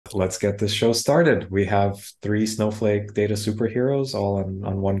let's get this show started. We have three Snowflake Data Superheroes all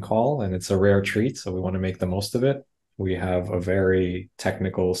on one call, and it's a rare treat, so we want to make the most of it. We have a very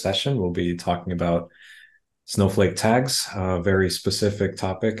technical session. We'll be talking about Snowflake Tags, a very specific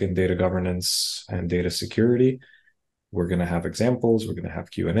topic in data governance and data security. We're going to have examples. We're going to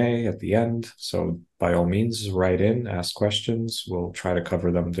have Q&A at the end. So by all means, write in, ask questions. We'll try to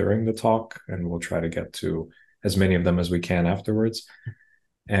cover them during the talk, and we'll try to get to as many of them as we can afterwards.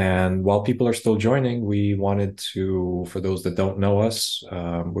 And while people are still joining, we wanted to, for those that don't know us,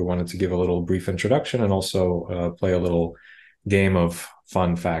 we wanted to give a little brief introduction and also play a little game of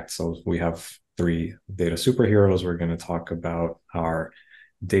fun facts. So we have three data superheroes. We're going to talk about our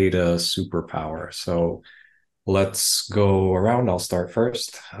data superpower. So let's go around. I'll start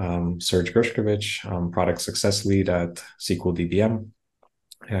first. Serge Gershkovich, product success lead at SqlDBM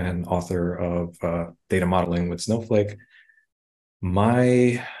and author of Data Modeling with Snowflake.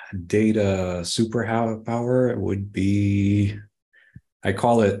 My data superpower would be, I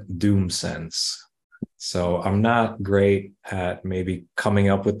call it doom sense. So I'm not great at maybe coming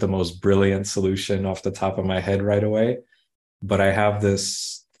up with the most brilliant solution off the top of my head right away, but I have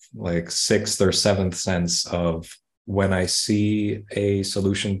this like sixth or seventh sense of when I see a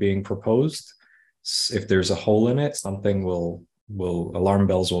solution being proposed, if there's a hole in it, something will alarm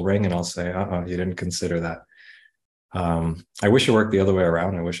bells will ring and I'll say, you didn't consider that. I wish it worked the other way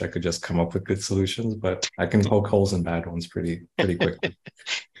around. I wish I could just come up with good solutions, but I can poke holes in bad ones pretty quickly.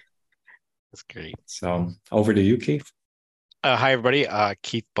 That's great. So over to you, Keith. Hi, everybody.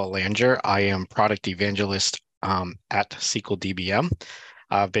 Keith Belanger. I am product evangelist at SqlDBM.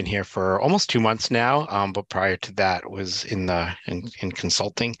 I've been here for almost 2 months now, but prior to that was in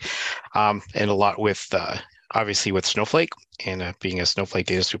consulting, and a lot with obviously with Snowflake and being a Snowflake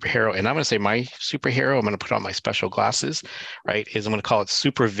data superhero. And I'm going to say my superhero, I'm going to put on my special glasses, right, is I'm going to call it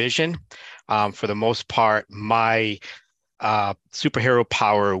supervision. For the most part, my superhero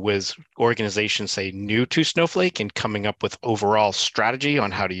power was organizations, say, new to Snowflake and coming up with overall strategy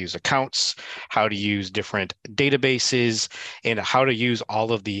on how to use accounts, how to use different databases, and how to use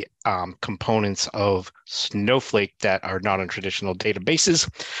all of the components of Snowflake that are not on traditional databases,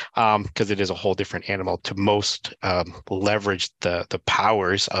 because it is a whole different animal to most leverage the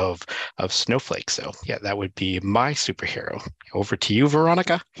powers of Snowflake. So yeah, that would be my superhero. Over to you,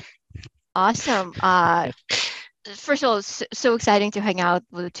 Veronika. Awesome. First of all, it's so exciting to hang out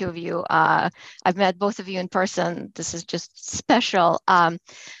with the two of you. I've met both of you in person. This is just special.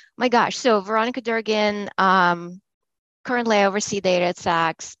 My gosh, so Veronika Durgin, currently I oversee data at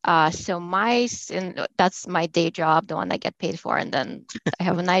Saks. That's my day job, the one I get paid for. And then I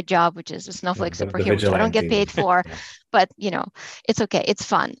have a night job, which is a Snowflake superhero, which I don't get paid for, but it's okay. It's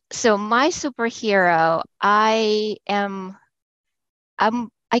fun. So my superhero, I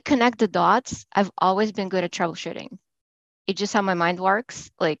connect the dots. I've always been good at troubleshooting. It's just how my mind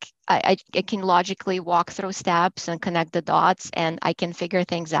works. Like I can logically walk through steps and connect the dots, and I can figure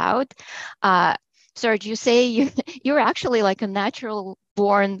things out. Serge, you say you're actually like a natural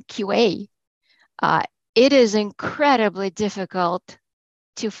born QA. It is incredibly difficult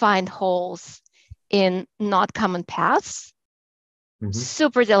to find holes in not common paths.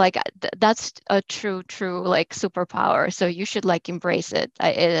 Super, like that's a true like superpower. So you should like embrace it.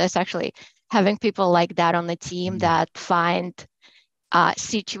 It's actually having people like that on the team that find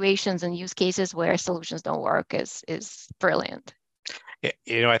situations and use cases where solutions don't work is brilliant.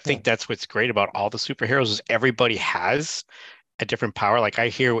 I think that's what's great about all the superheroes is everybody has a different power. Like I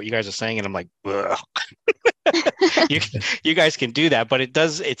hear what you guys are saying, and I'm like, ugh. you guys can do that, but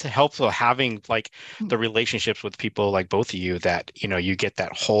it's helpful having like the relationships with people like both of you that you get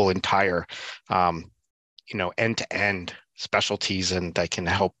that whole entire end to end specialties, and that can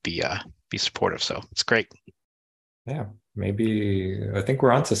help be supportive. So it's great. Yeah, maybe I think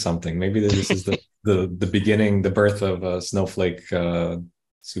we're onto something. Maybe this is the beginning, the birth of a Snowflake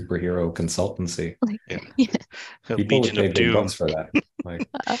superhero consultancy. Yeah. People would Legion pay of big Doom. bucks for that. Like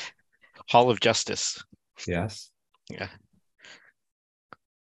Hall of Justice. Yes. Yeah.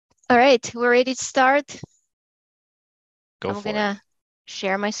 All right, we're ready to start. I'm gonna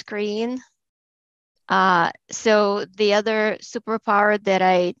share my screen. So the other superpower that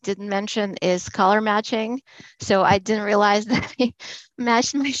I didn't mention is color matching. So I didn't realize that I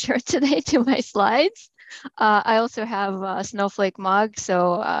matched my shirt today to my slides. I also have a Snowflake mug.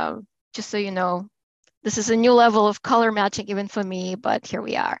 So just so you know, this is a new level of color matching even for me, but here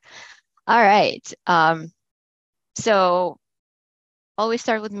we are. All right. So always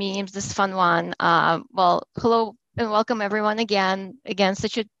start with memes. This is a fun one. Well, hello and welcome everyone again. Again,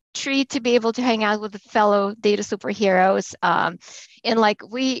 such a treat to be able to hang out with the fellow data superheroes. And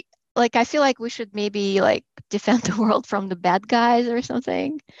I feel like we should maybe like defend the world from the bad guys or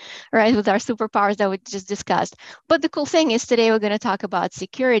something, right? With our superpowers that we just discussed. But the cool thing is today we're going to talk about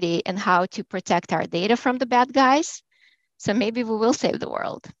security and how to protect our data from the bad guys. So maybe we will save the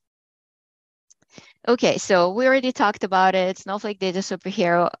world. Okay, so we already talked about it. Snowflake Data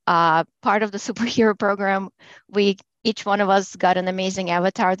Superhero, part of the superhero program. Each one of us got an amazing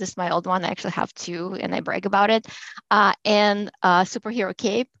avatar. This is my old one. I actually have two, and I brag about it. And superhero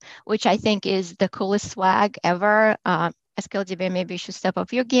cape, which I think is the coolest swag ever. SqlDBM, maybe you should step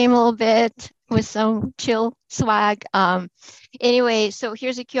up your game a little bit with some chill swag. Anyway, so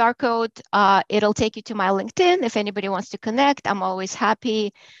here's a QR code. It'll take you to my LinkedIn. If anybody wants to connect, I'm always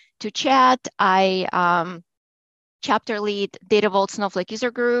happy to chat. I chapter lead Data Vault Snowflake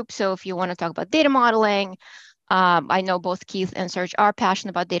user group. So if you want to talk about data modeling, I know both Keith and Serge are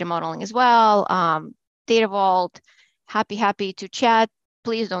passionate about data modeling as well. Data Vault, happy to chat.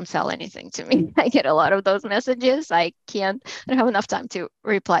 Please don't sell anything to me. I get a lot of those messages. I don't have enough time to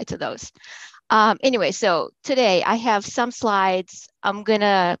reply to those. Anyway, so today I have some slides. I'm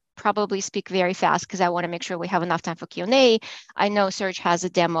gonna probably speak very fast because I want to make sure we have enough time for Q&A. I know Serge has a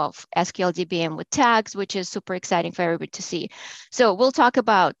demo of SqlDBM with tags, which is super exciting for everybody to see. So we'll talk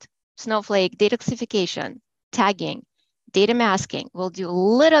about Snowflake data classification, tagging, data masking. We'll do a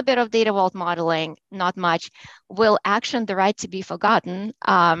little bit of data vault modeling, not much. We'll action the right to be forgotten.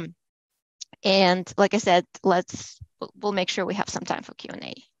 And like I said, we'll make sure we have some time for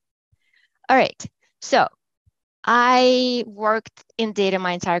Q&A. All right, so I worked in data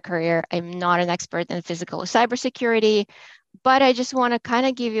my entire career. I'm not an expert in physical or cybersecurity, but I just want to kind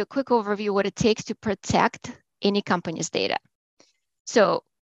of give you a quick overview what it takes to protect any company's data. So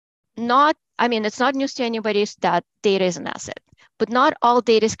it's not news to anybody that data is an asset, but not all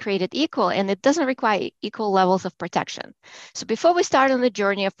data is created equal, and it doesn't require equal levels of protection. So before we start on the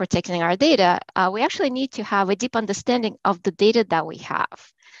journey of protecting our data, we actually need to have a deep understanding of the data that we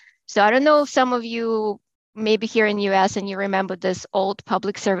have. So I don't know if some of you maybe here in the US and you remember this old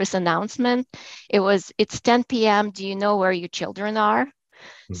public service announcement. It's 10 p.m. Do you know where your children are?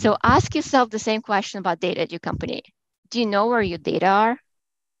 Mm-hmm. So ask yourself the same question about data at your company. Do you know where your data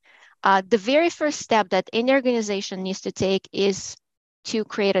are? The very first step that any organization needs to take is to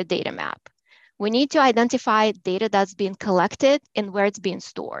create a data map. We need to identify data that's being collected and where it's being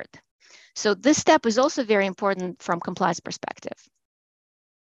stored. So this step is also very important from compliance perspective.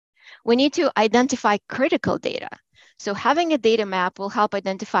 We need to identify critical data. So having a data map will help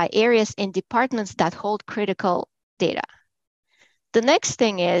identify areas and departments that hold critical data. The next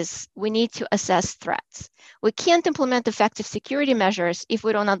thing is we need to assess threats. We can't implement effective security measures if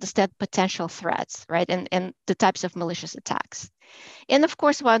we don't understand potential threats, right? And the types of malicious attacks. And of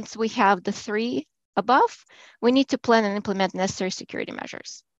course, once we have the three above, we need to plan and implement necessary security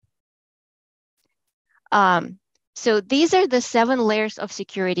measures. So these are the 7 layers of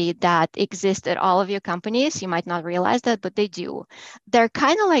security that exist at all of your companies. You might not realize that, but they do. They're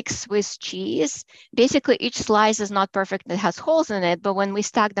kind of like Swiss cheese. Basically, each slice is not perfect. It has holes in it, but when we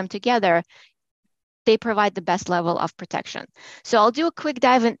stack them together, they provide the best level of protection. So I'll do a quick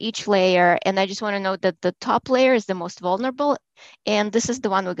dive in each layer, and I just want to note that the top layer is the most vulnerable, and this is the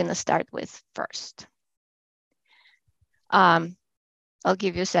one we're going to start with first. I'll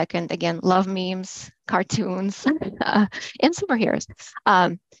give you a second. Again, love memes, cartoons, and superheroes.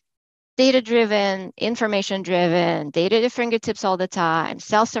 Data-driven, information-driven, data at your fingertips all the time,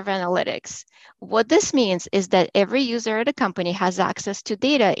 self-serve analytics. What this means is that every user at a company has access to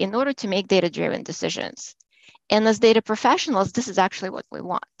data in order to make data-driven decisions. And as data professionals, this is actually what we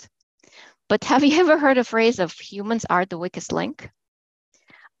want. But have you ever heard a phrase of humans are the weakest link?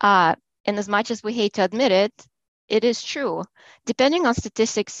 And as much as we hate to admit it, it is true. Depending on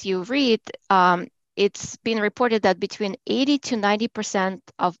statistics you read, it's been reported that between 80 to 90%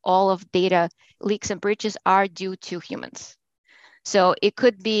 of all of data leaks and breaches are due to humans. So it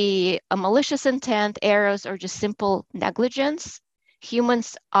could be a malicious intent, errors, or just simple negligence.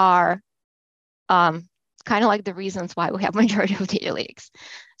 Humans are kind of like the reasons why we have majority of data leaks.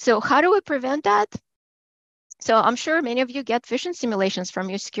 So how do we prevent that? So I'm sure many of you get phishing simulations from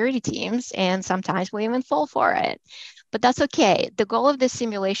your security teams, and sometimes we even fall for it. But that's okay. The goal of these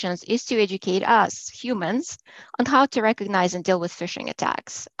simulations is to educate us, humans, on how to recognize and deal with phishing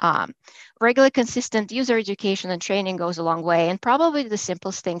attacks. Regular, consistent user education and training goes a long way, and probably the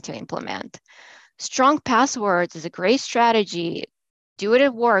simplest thing to implement. Strong passwords is a great strategy. Do it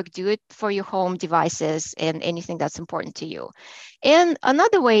at work, do it for your home devices and anything that's important to you. And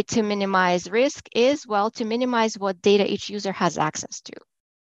another way to minimize risk is, well, to minimize what data each user has access to.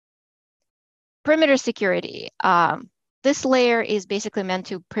 Perimeter security. This layer is basically meant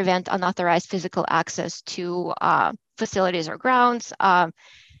to prevent unauthorized physical access to facilities or grounds.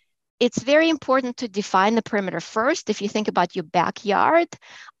 It's very important to define the perimeter first. If you think about your backyard,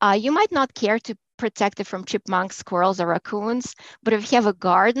 you might not care to protect it from chipmunks, squirrels, or raccoons, but if you have a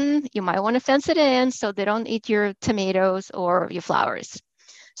garden, you might want to fence it in so they don't eat your tomatoes or your flowers.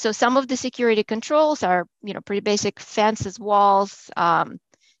 So some of the security controls are, pretty basic: fences, walls,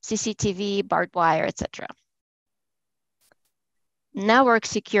 CCTV, barbed wire, etc. Network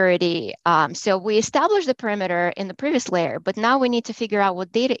security. So we established the perimeter in the previous layer, but now we need to figure out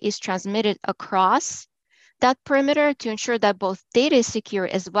what data is transmitted across that perimeter to ensure that both data is secure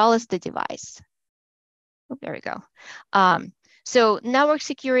as well as the device. Oh, there we go. So network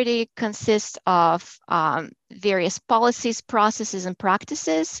security consists of various policies, processes, and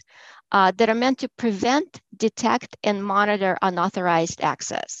practices that are meant to prevent, detect, and monitor unauthorized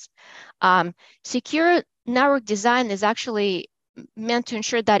access. Secure network design is actually meant to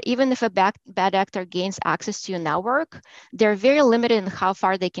ensure that even if a bad actor gains access to your network, they're very limited in how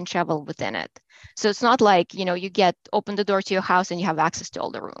far they can travel within it. So it's not like, you open the door to your house and you have access to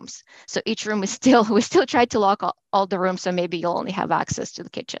all the rooms. So each room is we still try to lock all the rooms, so maybe you'll only have access to the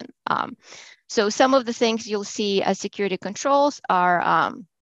kitchen. So some of the things you'll see as security controls are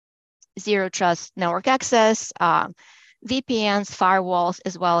zero trust network access, VPNs, firewalls,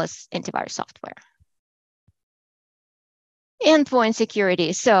 as well as antivirus software. Endpoint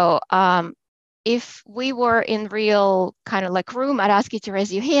security. So if we were in real kind of like room, I'd ask you to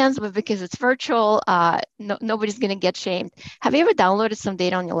raise your hands, but because it's virtual, nobody's going to get shamed. Have you ever downloaded some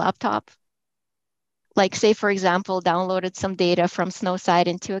data on your laptop? Like, say, for example, downloaded some data from Snowsite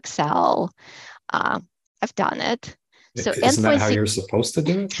into Excel. I've done it. So isn't that how you're supposed to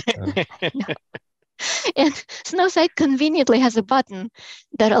do it? No. And Snowsite conveniently has a button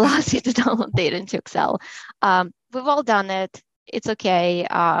that allows you to download data into Excel. We've all done it. It's okay.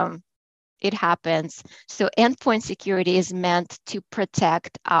 It happens. So endpoint security is meant to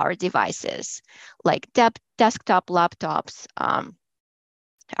protect our devices, like desktop, laptops,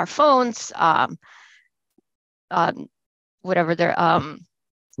 our phones, whatever they're,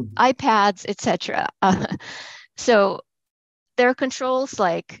 iPads, etc. So there are controls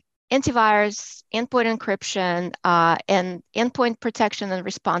like antivirus, endpoint encryption, and endpoint protection and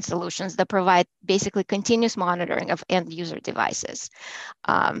response solutions that provide basically continuous monitoring of end user devices.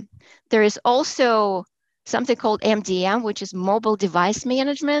 There is also something called MDM, which is mobile device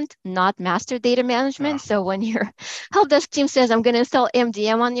management, not master data management. So when your help desk team says, I'm going to install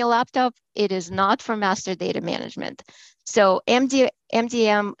MDM on your laptop, it is not for master data management. So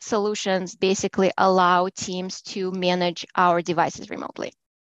MDM solutions basically allow teams to manage our devices remotely.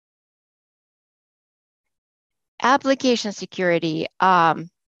 Application security.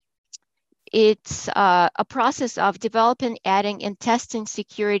 It's a process of developing, adding, and testing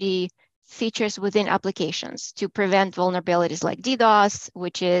security features within applications to prevent vulnerabilities like DDoS,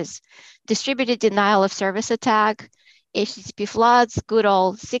 which is distributed denial of service attack, HTTP floods, good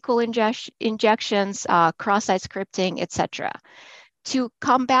old SQL injections, cross-site scripting, etc. To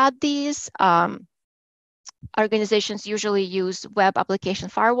combat these, organizations usually use web application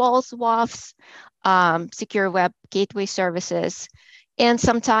firewalls, WAFs, secure web gateway services. And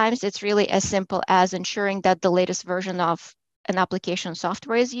sometimes it's really as simple as ensuring that the latest version of an application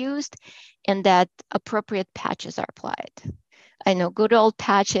software is used and that appropriate patches are applied. I know good old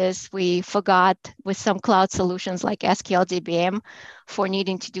patches, we forgot with some cloud solutions like SqlDBM for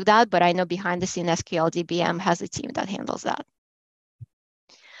needing to do that, but I know behind the scene SqlDBM has a team that handles that.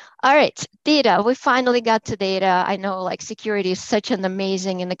 All right, data. We finally got to data. I know like security is such an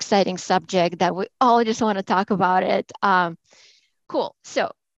amazing and exciting subject that we all just want to talk about it. Cool.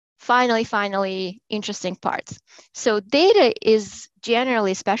 So finally, interesting parts. So data is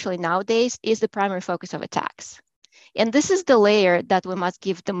generally, especially nowadays, is the primary focus of attacks. And this is the layer that we must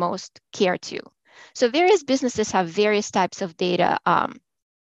give the most care to. So various businesses have various types of data,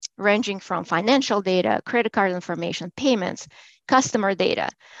 ranging from financial data, credit card information, payments, customer data.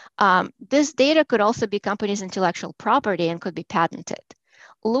 This data could also be companies' intellectual property and could be patented.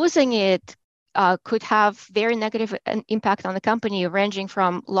 Losing it could have very negative impact on the company, ranging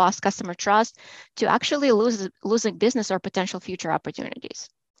from lost customer trust to actually losing business or potential future opportunities.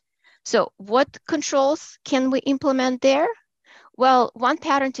 So what controls can we implement there? Well, one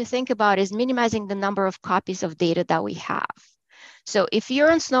pattern to think about is minimizing the number of copies of data that we have. So if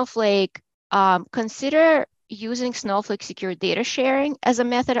you're on Snowflake, consider using Snowflake secure data sharing as a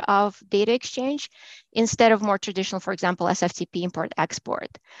method of data exchange instead of more traditional, for example, SFTP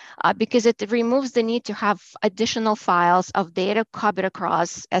import-export, because it removes the need to have additional files of data copied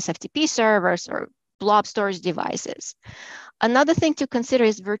across SFTP servers or blob storage devices. Another thing to consider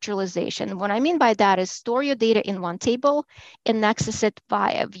is virtualization. What I mean by that is store your data in one table and access it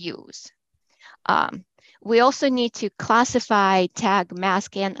via views. We also need to classify, tag,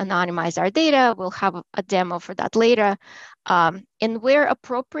 mask, and anonymize our data. We'll have a demo for that later. And where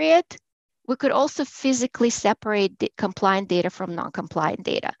appropriate, we could also physically separate the compliant data from non-compliant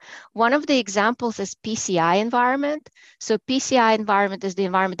data. One of the examples is PCI environment. So PCI environment is the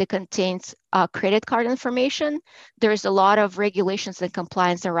environment that contains credit card information. There's a lot of regulations and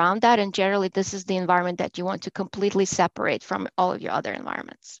compliance around that. And generally, this is the environment that you want to completely separate from all of your other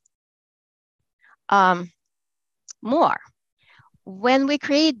environments. More, when we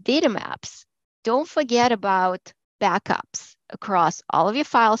create data maps, don't forget about backups across all of your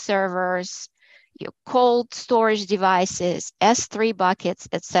file servers, your cold storage devices, S3 buckets,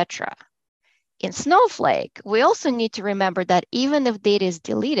 etc. In Snowflake, we also need to remember that even if data is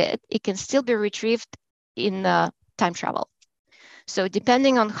deleted, it can still be retrieved in time travel. So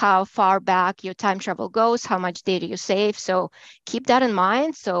depending on how far back your time travel goes, how much data you save. So keep that in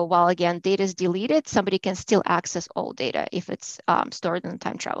mind. So while again, data is deleted, somebody can still access all data if it's stored in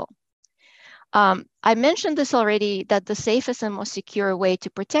time travel. I mentioned this already, that the safest and most secure way to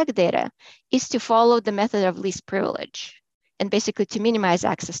protect data is to follow the method of least privilege and basically to minimize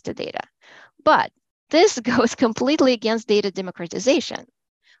access to data. But this goes completely against data democratization,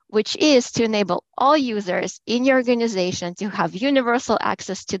 which is to enable all users in your organization to have universal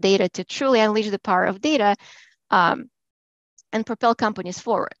access to data to truly unleash the power of data and propel companies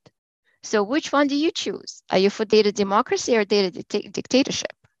forward. So which one do you choose? Are you for data democracy or data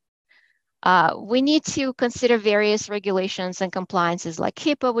dictatorship? We need to consider various regulations and compliances like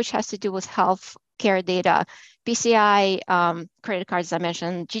HIPAA, which has to do with health care data, PCI, credit cards I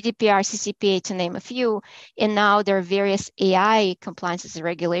mentioned, GDPR, CCPA, to name a few. And now there are various AI compliances and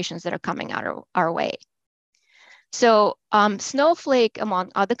regulations that are coming out our way. So Snowflake,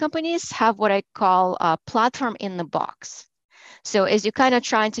 among other companies, have what I call a platform in the box. So as you're kind of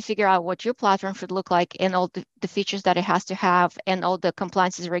trying to figure out what your platform should look like and all the features that it has to have and all the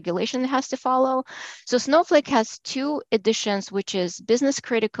compliances and regulation it has to follow. So Snowflake has two editions, which is business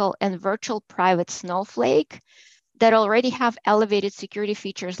critical and virtual private Snowflake, that already have elevated security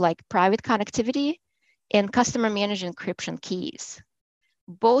features like private connectivity and customer managed encryption keys.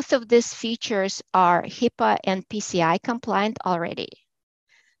 Both of these features are HIPAA and PCI compliant already.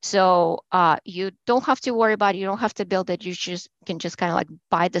 So you don't have to worry about it. You don't have to build it. You can just kind of like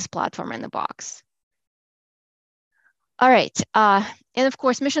buy this platform in the box. All right. And of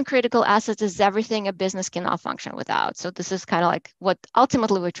course, mission critical assets is everything a business cannot function without. So this is kind of like what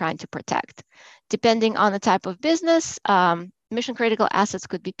ultimately we're trying to protect. Depending on the type of business, mission critical assets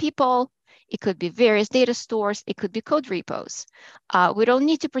could be people, it could be various data stores, it could be code repos. We don't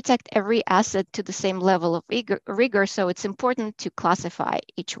need to protect every asset to the same level of rigor, so it's important to classify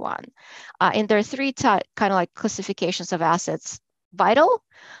each one. And there are three kind of like classifications of assets. Vital,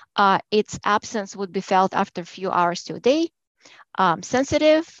 its absence would be felt after a few hours to a day.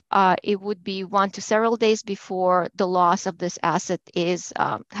 Sensitive, it would be 1 to several days before the loss of this asset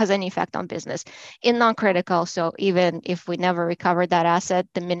has any effect on business. In non-critical, so even if we never recover that asset,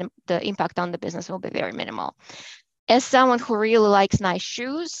 the impact on the business will be very minimal. As someone who really likes nice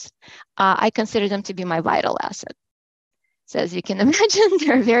shoes, I consider them to be my vital asset. So as you can imagine,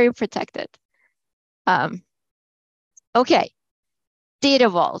 they're very protected. Okay, Data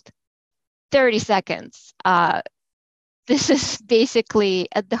Vault, 30 seconds. This is basically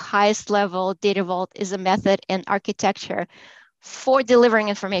at the highest level. Data Vault is a method and architecture for delivering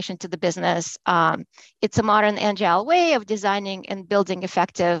information to the business. It's a modern agile way of designing and building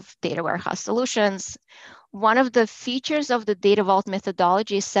effective data warehouse solutions. One of the features of the Data Vault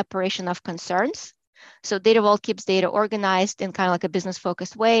methodology is separation of concerns. So Data Vault keeps data organized in kind of like a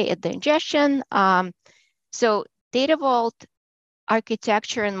business-focused way at the ingestion. So Data Vault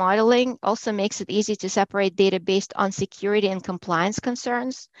architecture and modeling also makes it easy to separate data based on security and compliance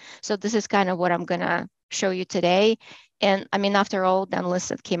concerns. So this is kind of what I'm going to show you today. And I mean, after all, the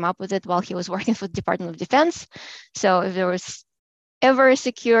analyst came up with it while he was working for the Department of Defense. So if there was ever a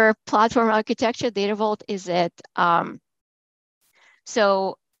secure platform architecture, Data Vault is it.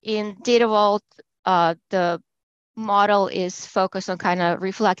 So in Data Vault, the model is focused on kind of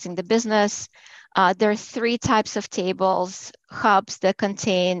reflecting the business. There are 3 types of tables: hubs that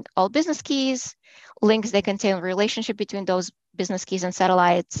contain all business keys, links that contain relationship between those business keys and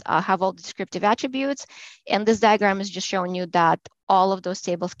satellites have all the descriptive attributes. And this diagram is just showing you that all of those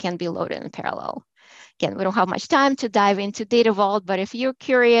tables can be loaded in parallel. Again, we don't have much time to dive into Data Vault, but if you're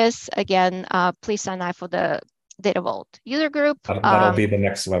curious, again, please sign up for the Data Vault user group. That'll be the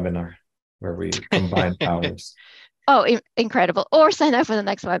next webinar where we combine powers. Oh, incredible. Or sign up for the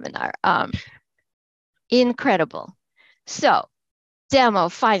next webinar. Incredible. So demo,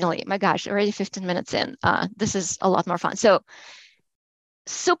 finally, my gosh, already 15 minutes in. This is a lot more fun. So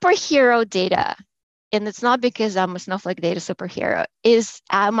superhero data, and it's not because I'm a Snowflake data superhero, is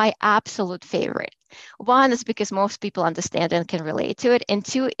my absolute favorite. One is because most people understand and can relate to it. And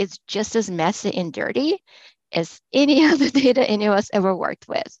two, it's just as messy and dirty as any other data any of us ever worked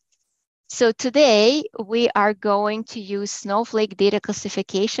with. So today we are going to use Snowflake data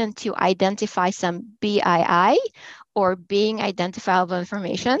classification to identify some BII, or being identifiable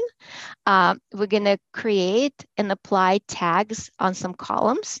information. We're going to create and apply tags on some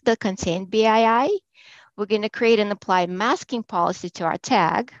columns that contain BII. We're going to create and apply masking policy to our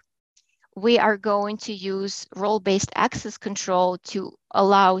tag. We are going to use role-based access control to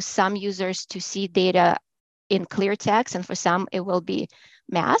allow some users to see data in clear text, and for some it will be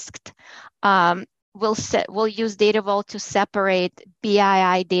masked. We'll use Data Vault to separate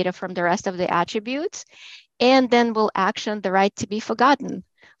BII data from the rest of the attributes, and then we'll action the right to be forgotten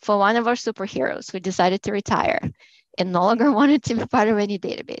for one of our superheroes who decided to retire and no longer wanted to be part of any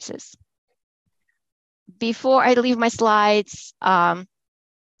databases. Before I leave my slides,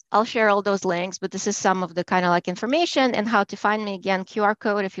 I'll share all those links, but this is some of the kind of like information and how to find me. Again, QR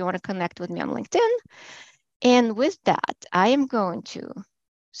code if you want to connect with me on LinkedIn. And with that, I am going to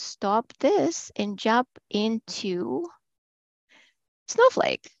stop this and jump into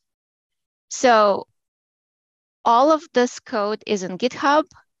Snowflake. So all of this code is in GitHub.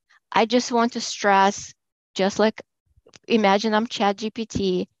 I just want to stress, just like imagine I'm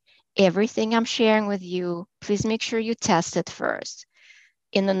ChatGPT, everything I'm sharing with you, please make sure you test it first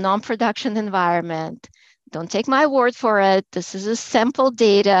in a non-production environment. Don't take my word for it. This is a sample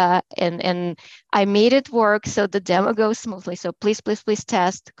data, and I made it work so the demo goes smoothly. So please, please, please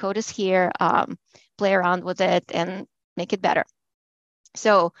test. Code is here. Play around with it and make it better.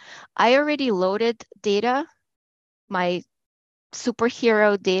 So I already loaded data, my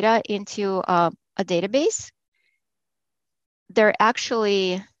superhero data, into a database. There are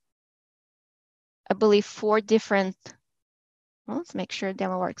actually, I believe, 4 different, well, let's make sure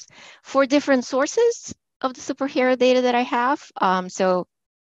demo works, 4 different sources of the superhero data that I have. So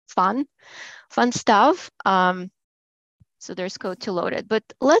fun stuff. So there's code to load it, but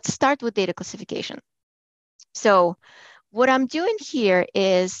let's start with data classification. So what I'm doing here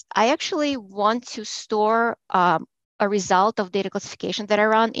is I actually want to store a result of data classification that I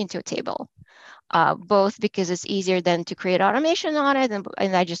run into a table, both because it's easier than to create automation on it,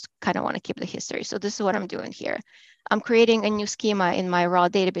 and I just kind of want to keep the history. So this is what I'm doing here. I'm creating a new schema in my raw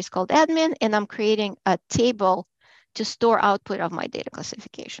database called admin, and I'm creating a table to store output of my data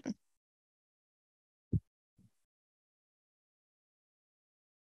classification.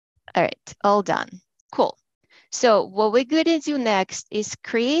 All right, all done. Cool. So what we're going to do next is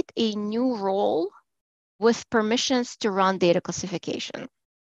create a new role with permissions to run data classification.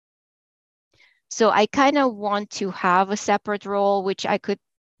 So I kind of want to have a separate role, which I could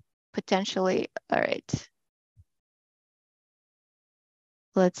potentially, all right.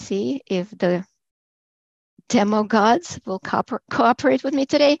 Let's see if the demo gods will cooperate with me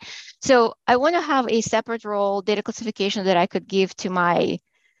today. So I want to have a separate role, data classification, that I could give to my,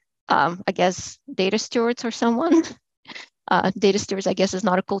 I guess, data stewards or someone. Data stewards, I guess, is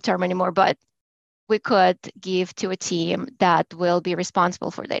not a cool term anymore, but we could give to a team that will be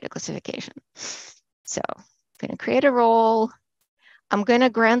responsible for data classification. So I'm going to create a role. I'm going to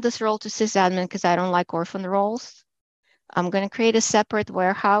grant this role to sysadmin because I don't like orphan roles. I'm going to create a separate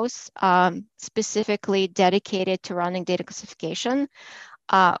warehouse specifically dedicated to running data classification.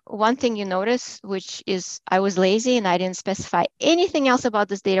 One thing you notice, which is I was lazy and I didn't specify anything else about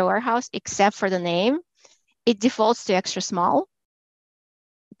this data warehouse except for the name. It defaults to extra small.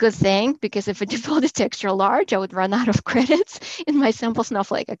 Good thing, because if it defaulted to extra large, I would run out of credits in my sample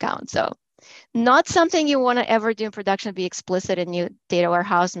Snowflake account. So not something you want to ever do in production, be explicit in your data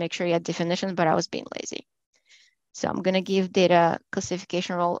warehouse, make sure you have definitions, but I was being lazy. So I'm going to give data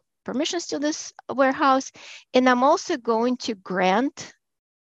classification role permissions to this warehouse. And I'm also going to grant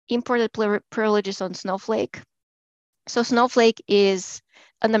imported privileges on Snowflake. So Snowflake is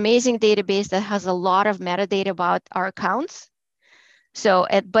an amazing database that has a lot of metadata about our accounts. So,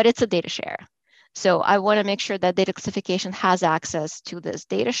 but it's a data share. So I want to make sure that data classification has access to this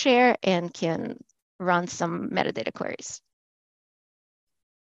data share and can run some metadata queries.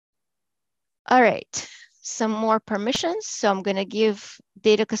 All right, some more permissions. So I'm going to give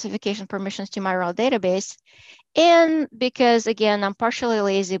data classification permissions to my raw database. And because, again, I'm partially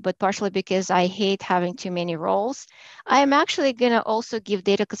lazy, but partially because I hate having too many roles, I'm actually going to also give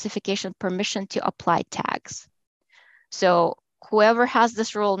data classification permission to apply tags. So whoever has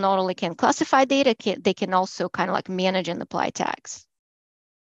this role not only can classify data, they can also kind of like manage and apply tags.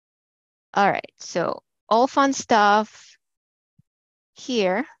 All right, so all fun stuff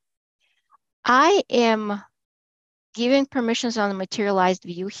here. I am giving permissions on the materialized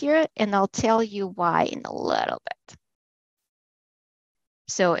view here, and I'll tell you why in a little bit.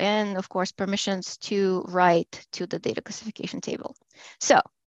 So, and of course, permissions to write to the data classification table. So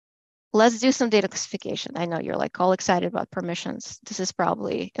let's do some data classification. I know you're like all excited about permissions. This is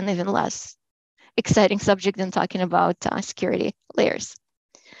probably an even less exciting subject than talking about security layers.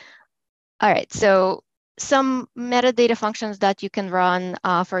 All right, so some metadata functions that you can run,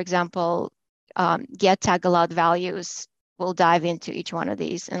 for example, get tag allowed values. We'll dive into each one of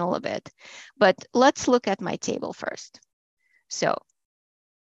these in a little bit. But let's look at my table first. So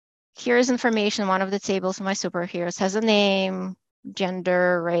here's information. One of the tables of my superheroes has a name,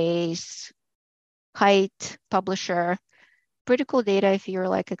 gender, race, height, publisher. Pretty cool data if you're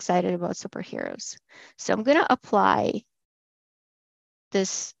like excited about superheroes. So I'm gonna apply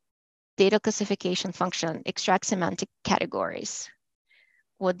this data classification function, extract semantic categories.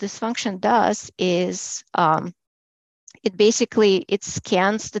 What this function does is it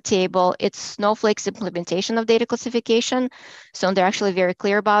scans the table. It's Snowflake's implementation of data classification. So they're actually very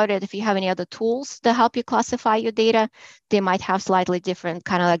clear about it. If you have any other tools that help you classify your data, they might have slightly different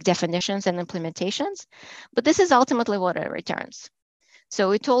kind of like definitions and implementations. But this is ultimately what it returns.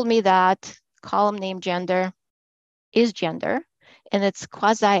 So it told me that column name gender is gender, and it's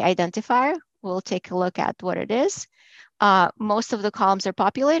quasi-identifier. We'll take a look at what it is. Most of the columns are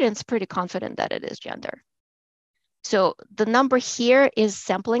populated, and it's pretty confident that it is gender. So the number here is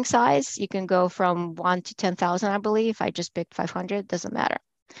sampling size. You can go from 1 to 10,000, I believe. I just picked 500, doesn't matter.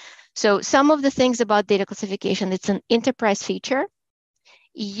 So some of the things about data classification, it's an enterprise feature.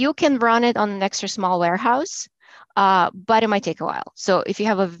 You can run it on an extra small warehouse, but it might take a while. So if you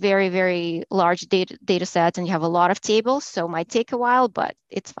have a very, very large data set and you have a lot of tables, so it might take a while, but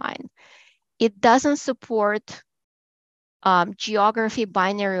it's fine. It doesn't support geography,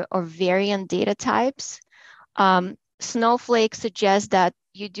 binary, or variant data types. Snowflake suggests that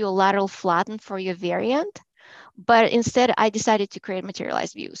you do a lateral flatten for your variant, but instead I decided to create a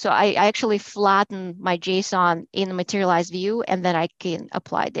materialized view. So I actually flatten my JSON in a materialized view, and then I can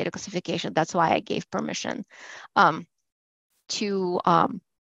apply data classification. That's why I gave permission to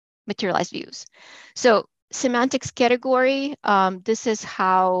materialized views. So semantics category, this is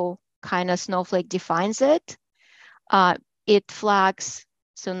how kind of Snowflake defines it. It flags,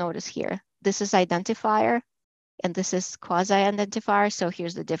 so notice here, this is identifier, and this is quasi-identifier. So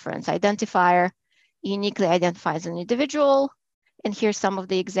here's the difference. Identifier uniquely identifies an individual. And here's some of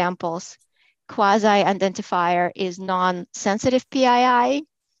the examples. Quasi-identifier is non-sensitive PII.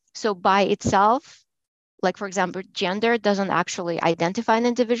 So by itself, like for example, gender doesn't actually identify an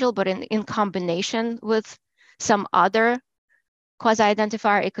individual, but in combination with some other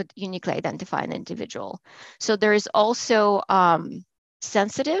quasi-identifier, it could uniquely identify an individual. So there is also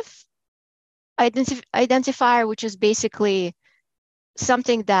sensitive identifier, which is basically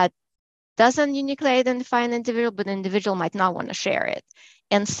something that doesn't uniquely identify an individual, but an individual might not want to share it.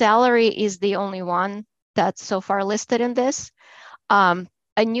 And salary is the only one that's so far listed in this. A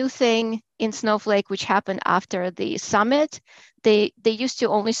new thing in Snowflake, which happened after the summit, they used to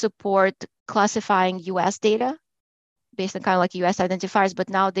only support classifying US data based on kind of like US identifiers, but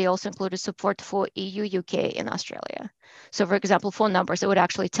now they also included support for EU, UK, and Australia. So for example, phone numbers, it would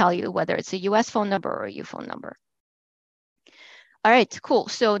actually tell you whether it's a US phone number or a EU phone number. All right, cool.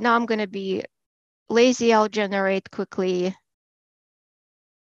 So now I'm gonna be lazy. I'll generate quickly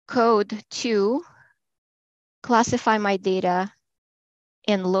code to classify my data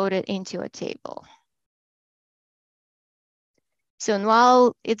and load it into a table. So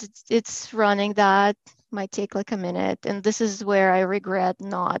while it's running, that might take like a minute. And this is where I regret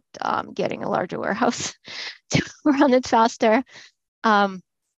not getting a larger warehouse to run it faster.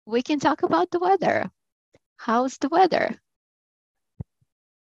 We can talk about the weather. How's the weather?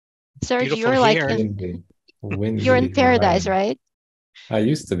 Serge, Beautiful you're like here. Windy, you're in paradise, rain. right? I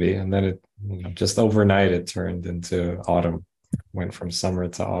used to be, and then it, just overnight, it turned into autumn. Went from summer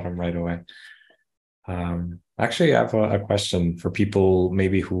to autumn right away. Actually, I have a question for people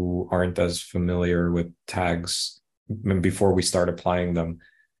maybe who aren't as familiar with tags before we start applying them.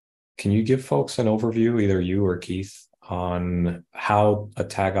 Can you give folks an overview, either you or Keith, on how a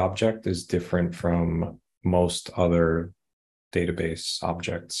tag object is different from most other database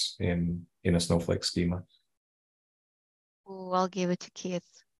objects in a Snowflake schema? Ooh, I'll give it to Keith.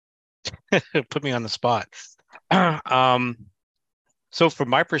 Put me on the spot. So from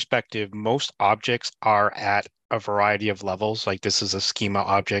my perspective, most objects are at a variety of levels. Like this is a schema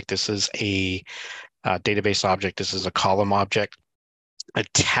object, this is a database object, this is a column object. A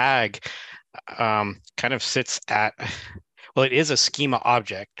tag kind of sits at, well, it is a schema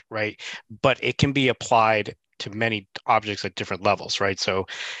object, right? But it can be applied to many objects at different levels, right? So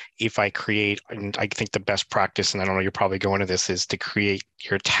if I create, and I think the best practice, and I don't know, you're probably going to this, is to create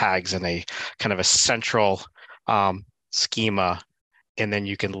your tags in a kind of a central schema, and then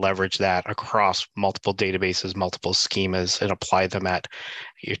you can leverage that across multiple databases, multiple schemas, and apply them at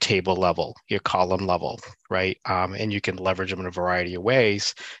your table level, your column level, right? And you can leverage them in a variety of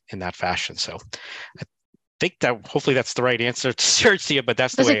ways in that fashion. So I think that hopefully that's the right answer to search here, but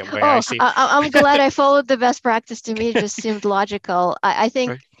that's the way I see it. I'm glad I followed the best practice. To me, it just seemed logical. I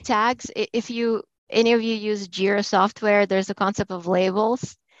think Right. tags, if any of you use Jira software, there's a concept of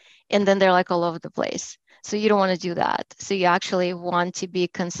labels, and then they're like all over the place. So you don't want to do that. So you actually want to be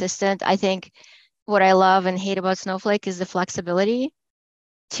consistent. I think what I love and hate about Snowflake is the flexibility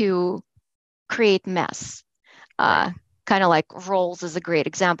to create mess. Right. Kind of like roles is a great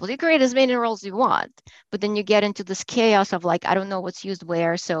example. You create as many roles you want, but then you get into this chaos of like, I don't know what's used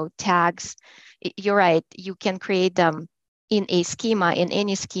where. So tags, you're right, you can create them in a schema, in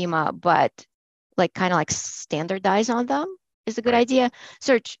any schema, but like kind of like standardize on them is a good Right. idea.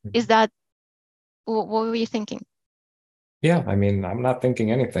 Serge, is that, what were you thinking? Yeah, I mean, I'm not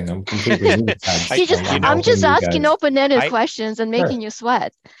thinking anything. I'm completely new to tags. See, just I'm I'm just helping you asking guys. open-ended I questions and Sure, making you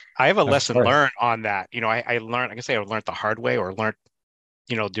sweat. I have a of lesson course. learned on that. I learned, I can say I learned the hard way, or learned,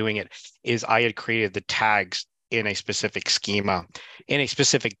 doing it, is I had created the tags in a specific schema, in a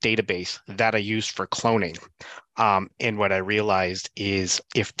specific database that I used for cloning. And what I realized is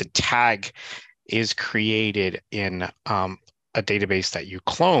if the tag is created in a database that you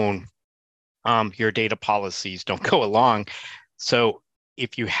clone, your data policies don't go along. So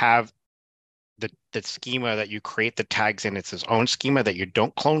if you have the schema that you create the tags in, it's its own schema that you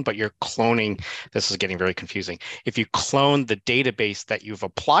don't clone, but you're cloning. This is getting very confusing. If you clone the database that you've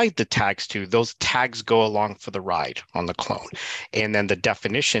applied the tags to, those tags go along for the ride on the clone. And then the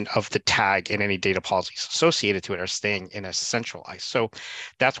definition of the tag and any data policies associated to it are staying in a centralized. So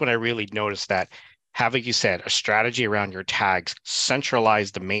that's when I really noticed that, have, like you said, a strategy around your tags,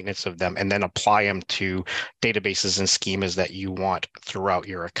 centralize the maintenance of them, and then apply them to databases and schemas that you want throughout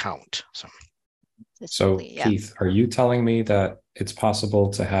your account. So, Yeah. Keith, are you telling me that it's possible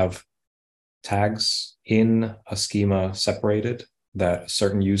to have tags in a schema separated that a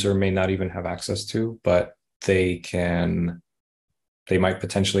certain user may not even have access to, but they might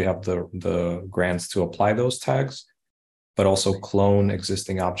potentially have the grants to apply those tags, but also clone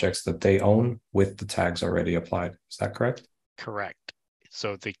existing objects that they own with the tags already applied? Is that correct? Correct.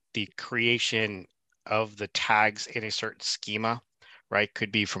 So the creation of the tags in a certain schema, right,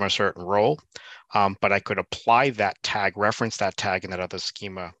 could be from a certain role, but I could apply that tag, reference that tag in that other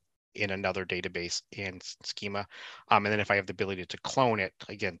schema in another database and schema. And then if I have the ability to clone it,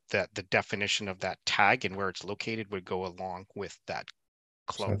 again, that the definition of that tag and where it's located would go along with that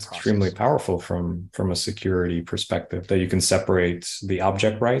So clone that's extremely process. powerful from a security perspective, that you can separate the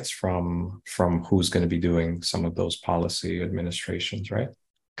object rights from who's going to be doing some of those policy administrations, right?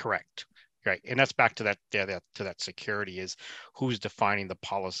 Correct. Right. And that's back to that, to that security, is who's defining the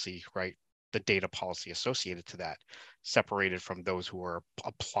policy, right? The data policy associated to that, separated from those who are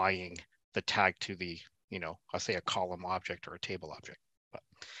applying the tag to the, I'll say a column object or a table object. But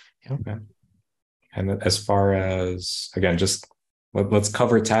yeah. Okay. And as far as, again, just let's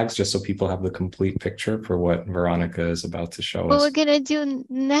cover tags just so people have the complete picture for what Veronika is about to show What we're us. gonna do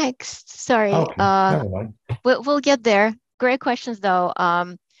next? Sorry. Okay, never mind. We'll get there. Great questions though.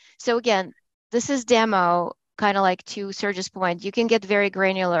 So again, this is demo, kind of like to Serge's point. You can get very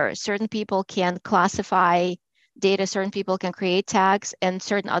granular. Certain people can classify data, certain people can create tags, and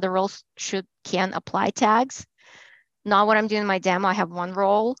certain other roles can apply tags. Not what I'm doing in my demo. I have one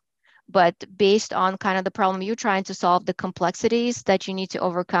role, but based on kind of the problem you're trying to solve, the complexities that you need to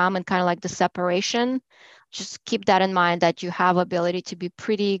overcome, and kind of like the separation, just keep that in mind, that you have ability to be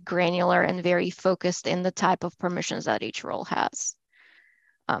pretty granular and very focused in the type of permissions that each role has.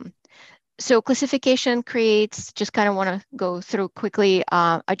 So classification creates, just kind of want to go through quickly,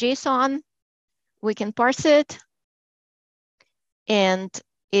 a JSON. We can parse it, and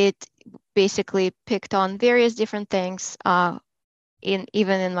it basically picked on various different things,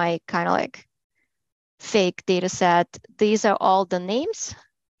 even in my kind of like fake data set. These are all the names.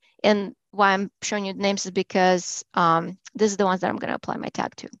 And why I'm showing you the names is because this is the ones that I'm going to apply my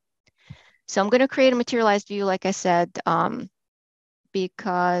tag to. So I'm going to create a materialized view, like I said,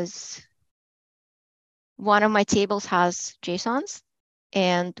 because one of my tables has JSONs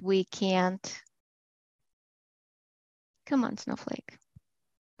and we can't. Come on, Snowflake.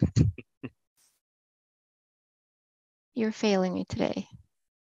 You're failing me today.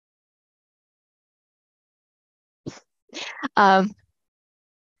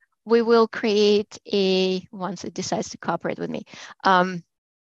 We will create a, once it decides to cooperate with me,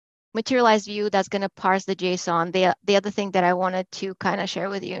 materialized view that's going to parse the JSON. The other thing that I wanted to kind of share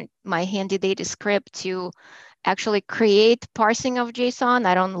with you, my handy data script to actually create parsing of JSON.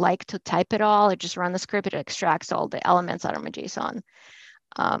 I don't like to type it all. I just run the script. It extracts all the elements out of my JSON.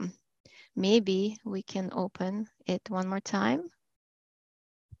 Maybe we can open it one more time.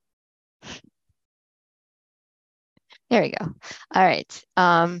 There we go. All right.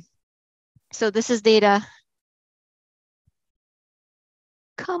 So this is data.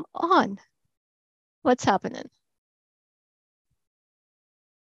 Come on. What's happening?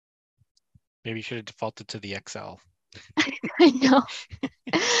 Maybe you should have defaulted to the Excel. I know.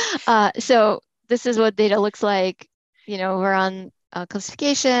 So this is what data looks like. You know, we're on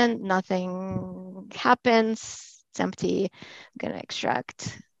classification. Nothing happens. It's empty. I'm going to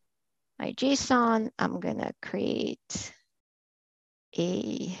extract my JSON. I'm going to create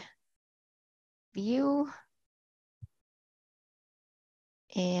a view.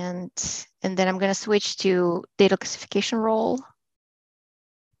 And then I'm going to switch to data classification role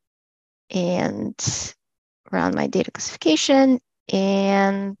and run my data classification.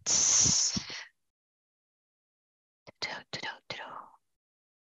 And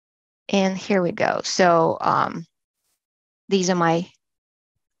here we go. So these are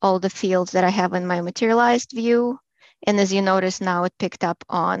all the fields that I have in my materialized view. And as you notice now, it picked up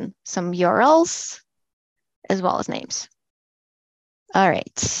on some URLs as well as names. All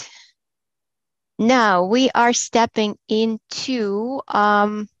right. Now we are stepping into,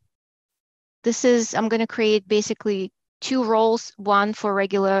 this is, I'm going to create basically two roles, one for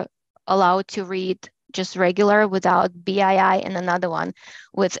regular, allowed to read just regular without BII, and another one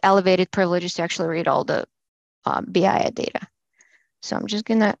with elevated privileges to actually read all the BII data. So I'm just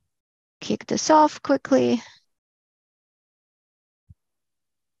going to kick this off quickly.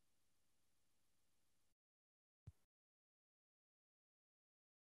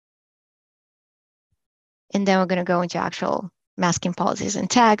 And then we're going to go into actual masking policies and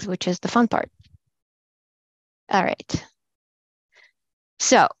tags, which is the fun part. All right.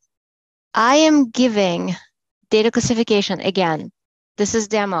 So I am giving data classification, again, this is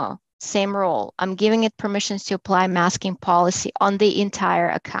demo, same role. I'm giving it permissions to apply masking policy on the entire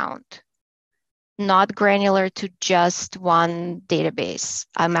account, not granular to just one database.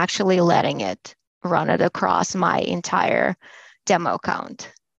 I'm actually letting it run it across my entire demo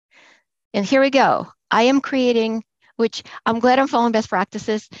account. And here we go. I am creating, which I'm glad I'm following best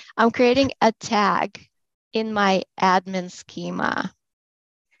practices. I'm creating a tag in my admin schema.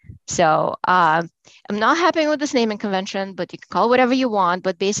 So I'm not happy with this naming convention, but you can call it whatever you want.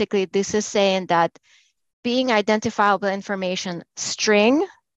 But basically, this is saying that being identifiable information string,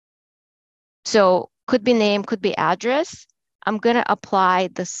 so could be name, could be address, I'm going to apply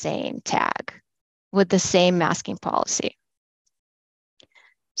the same tag with the same masking policy.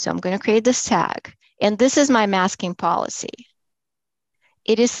 So I'm going to create this tag. And this is my masking policy.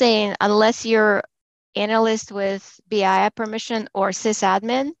 It is saying, unless you're analyst with BII permission or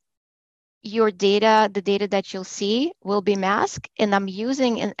sysadmin, your data, the data that you'll see will be masked, and I'm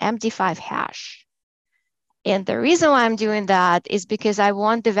using an MD5 hash. And the reason why I'm doing that is because I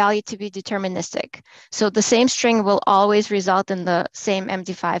want the value to be deterministic. So the same string will always result in the same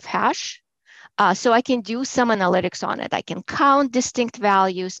MD5 hash. So I can do some analytics on it. I can count distinct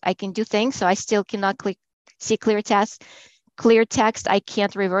values. I can do things. So I still cannot see clear text. Clear text, I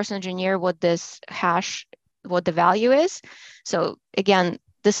can't reverse engineer what this hash, what the value is. So again,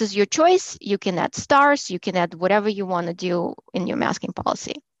 this is your choice. You can add stars. You can add whatever you want to do in your masking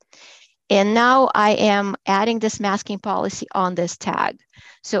policy. And now I am adding this masking policy on this tag.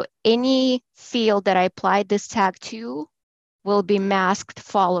 So any field that I applied this tag to will be masked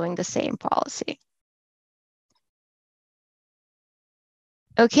following the same policy.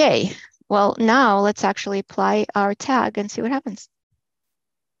 Okay, well, now let's actually apply our tag and see what happens.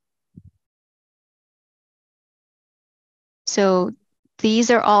 So these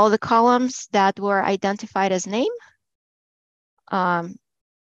are all the columns that were identified as name. I'm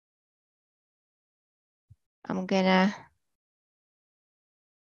gonna,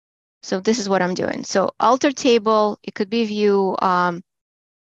 So this is what I'm doing. So alter table, it could be view,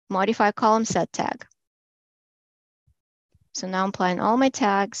 modify column set tag. So now I'm applying all my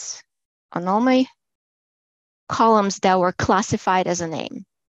tags on all my columns that were classified as a name.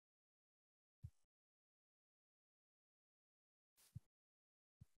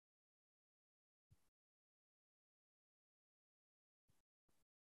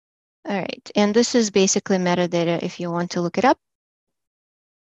 All right, and this is basically metadata if you want to look it up.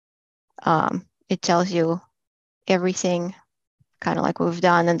 It tells you everything, kind of like we've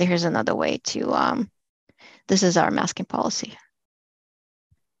done, and here's another way to, this is our masking policy.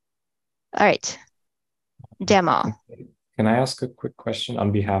 All right, demo. Can I ask a quick question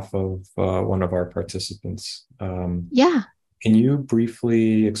on behalf of one of our participants? Yeah. Can you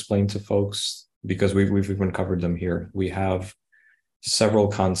briefly explain to folks, because we've even covered them here, we have several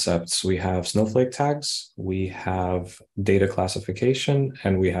concepts. We have Snowflake tags, we have data classification,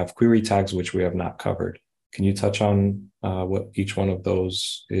 and we have query tags, which we have not covered. Can you touch on what each one of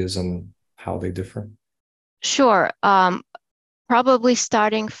those is and how they differ? Sure. Probably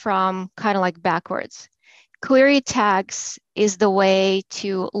starting from kind of like backwards. Query tags is the way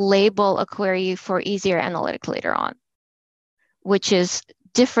to label a query for easier analytics later on, which is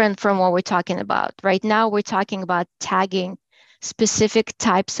different from what we're talking about. Right now, we're talking about tagging specific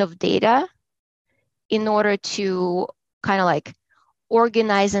types of data in order to kind of like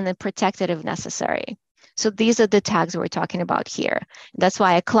organize and then protect it if necessary. So these are the tags we're talking about here. That's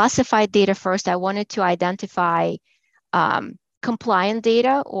why I classified data first. I wanted to identify compliant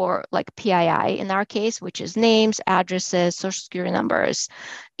data, or like PII in our case, which is names, addresses, social security numbers,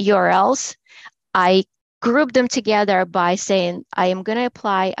 URLs. I grouped them together by saying, I am going to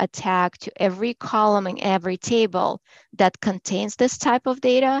apply a tag to every column in every table that contains this type of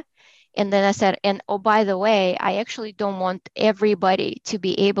data. And then I said, and oh, by the way, I actually don't want everybody to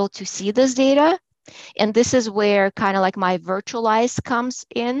be able to see this data. And this is where kind of like my virtualize comes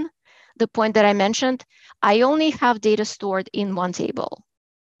in. The point that I mentioned, I only have data stored in one table.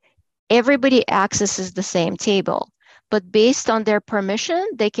 Everybody accesses the same table, but based on their permission,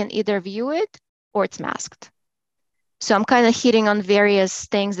 they can either view it or it's masked. So I'm kind of hitting on various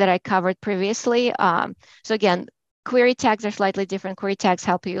things that I covered previously. So again, query tags are slightly different. Query tags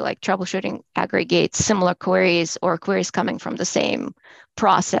help you like troubleshooting, aggregate similar queries or queries coming from the same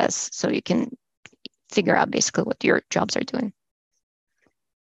process. So you can figure out basically what your jobs are doing.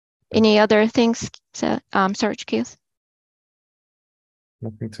 Any other things, Serge, Keith?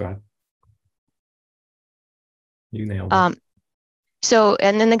 Nothing to add. You nailed it. So,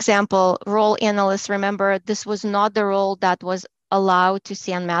 and an example, role analyst, remember, this was not the role that was allowed to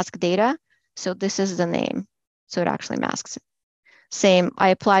see unmasked data. So this is the name. So it actually masks it. Same, I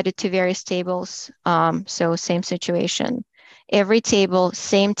applied it to various tables. So same situation. Every table,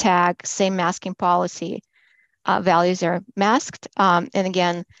 same tag, same masking policy, values are masked. And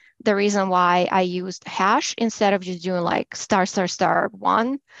again, the reason why I used hash instead of just doing like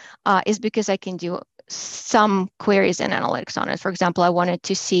 ****1 is because I can do some queries and analytics on it. For example, I wanted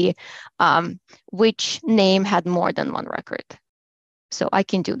to see which name had more than one record. So I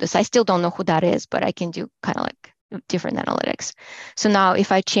can do this. I still don't know who that is, but I can do kind of like different analytics. So now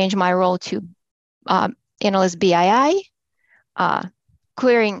if I change my role to analyst BII,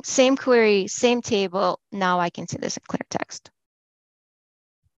 querying, same query, same table, now I can see this in clear text.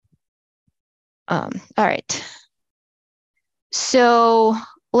 All right. So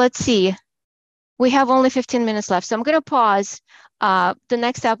let's see. We have only 15 minutes left, so I'm going to pause. The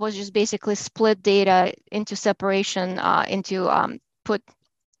next step was just basically split data into separation, put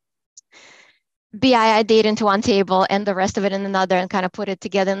BII data into one table and the rest of it in another, and kind of put it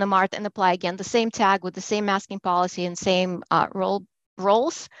together in the MART and apply again the same tag with the same masking policy and same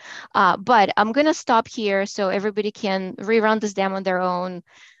roles. But I'm going to stop here so everybody can rerun this demo on their own,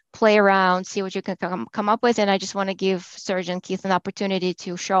 play around, see what you can come up with. And I just want to give Serge and Keith an opportunity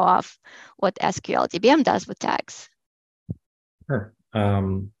to show off what SqlDBM does with tags. Sure.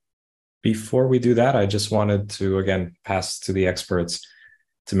 Before we do that, I just wanted to, again, pass to the experts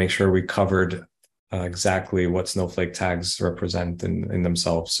to make sure we covered exactly what Snowflake tags represent in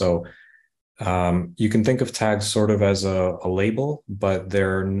themselves. So you can think of tags sort of as a label, but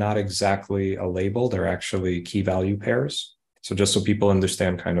they're not exactly a label. They're actually key value pairs. So just so people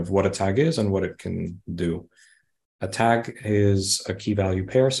understand kind of what a tag is and what it can do. A tag is a key value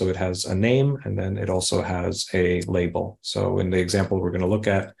pair, so it has a name and then it also has a label. So in the example we're going to look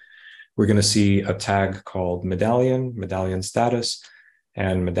at, we're going to see a tag called medallion, medallion status,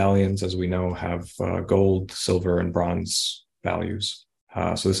 and medallions, as we know, have gold, silver, and bronze values.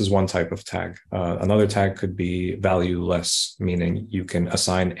 So this is one type of tag. Another tag could be valueless, meaning you can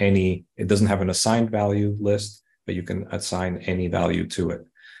assign any, it doesn't have an assigned value list, but you can assign any value to it.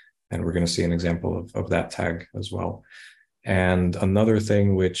 And we're going to see an example of that tag as well. And another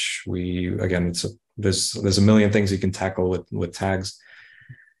thing which again, there's a million things you can tackle with tags.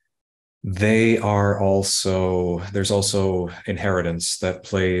 There's also inheritance that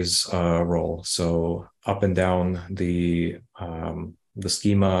plays a role. So up and down the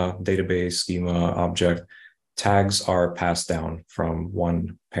schema, database schema object, tags are passed down from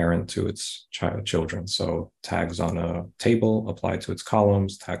one parent to its children. So tags on a table apply to its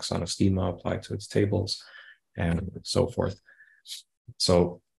columns, tags on a schema apply to its tables, and so forth.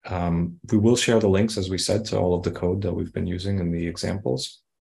 So we will share the links, as we said, to all of the code that we've been using in the examples.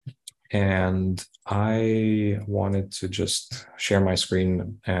 And I wanted to just share my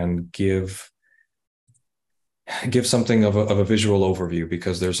screen and give something of a visual overview,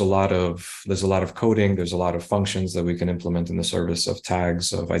 because there's a lot of coding, there's a lot of functions that we can implement in the service of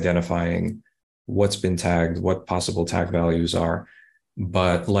tags, of identifying what's been tagged, what possible tag values are.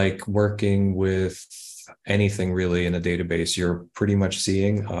 But like working with anything really in a database, you're pretty much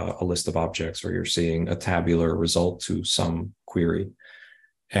seeing a list of objects, or you're seeing a tabular result to some query.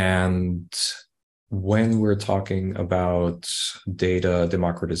 And when we're talking about data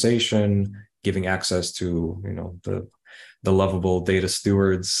democratization, giving access to, the lovable data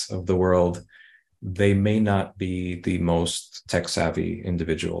stewards of the world, they may not be the most tech savvy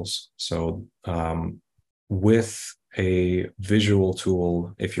individuals. So with a visual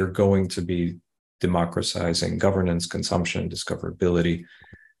tool, if you're going to be democratizing governance, consumption, discoverability,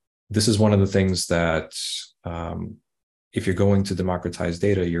 this is one of the things that if you're going to democratize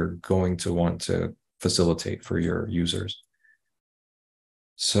data, you're going to want to facilitate for your users.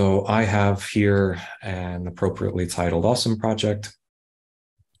 So I have here an appropriately titled awesome project.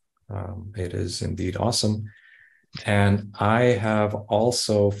 It is indeed awesome. And I have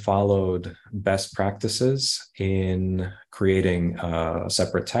also followed best practices in creating a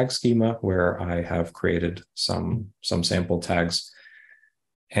separate tag schema, where I have created some sample tags.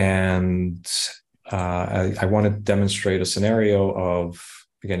 And I want to demonstrate a scenario of,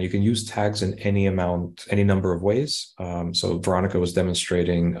 again, you can use tags in any number of ways. So Veronika was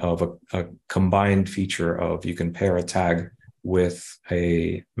demonstrating of a combined feature of, you can pair a tag with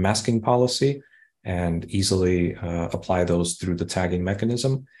a masking policy and easily apply those through the tagging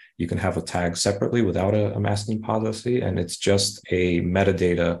mechanism. You can have a tag separately without a masking policy, and it's just a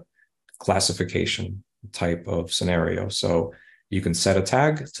metadata classification type of scenario. So you can set a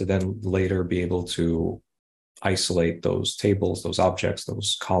tag to then later be able to isolate those tables, those objects,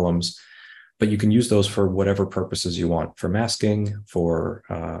 those columns, but you can use those for whatever purposes you want, for masking, for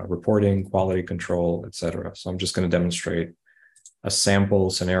reporting, quality control, etc. So I'm just going to demonstrate a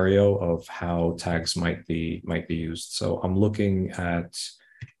sample scenario of how tags might be used. So I'm looking at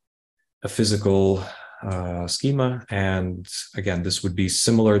a physical schema. And again, this would be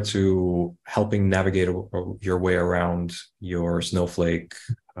similar to helping navigate your way around your Snowflake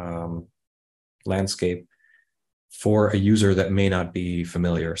landscape for a user that may not be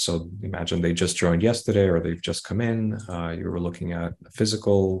familiar. So imagine they just joined yesterday, or they've just come in. You were looking at a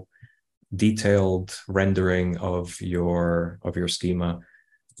physical, detailed rendering of your schema.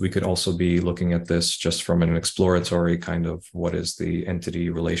 We could also be looking at this just from an exploratory kind of, what is the entity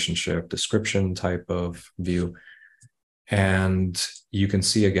relationship description type of view. And you can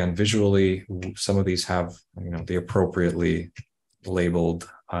see, again, visually, some of these have, the appropriately labeled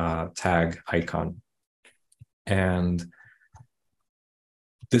tag icon. And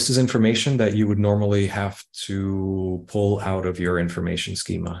this is information that you would normally have to pull out of your information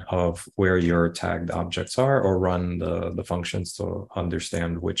schema of where your tagged objects are, or run the functions to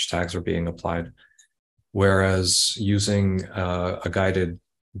understand which tags are being applied. Whereas using a guided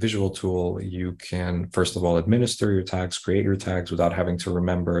visual tool, you can, first of all, administer your tags, create your tags without having to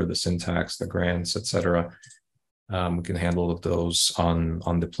remember the syntax, the grants, etc. We can handle those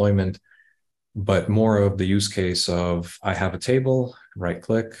on deployment. But more of the use case of, I have a table, right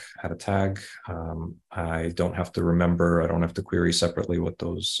click, add a tag. I don't have to remember, I don't have to query separately what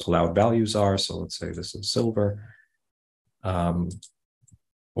those allowed values are. So let's say this is silver.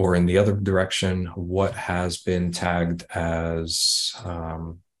 Or in the other direction, what has been tagged as,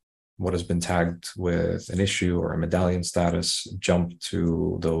 what has been tagged with an issue or a medallion status, jump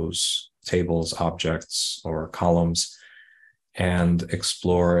to those tables, objects, or columns, and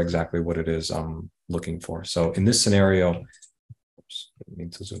explore exactly what it is I'm looking for. So in this scenario, oops, I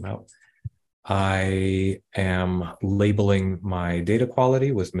need to zoom out. I am labeling my data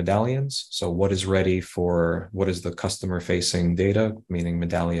quality with medallions. So what is ready for, what is the customer facing data, meaning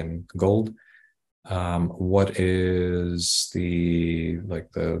medallion gold? What is the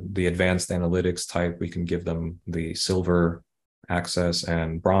advanced analytics type? We can give them the silver access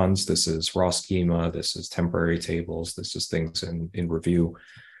and bronze. This is raw schema. This is temporary tables. This is things in review.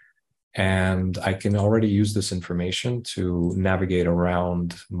 And I can already use this information to navigate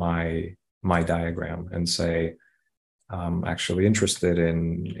around my diagram and say, I'm actually interested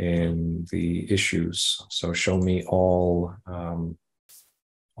in the issues. So show me all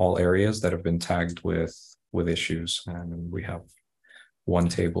areas that have been tagged with issues. And we have one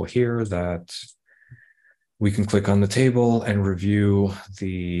table here that we can click on the table and review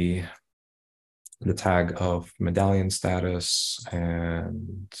the tag of medallion status.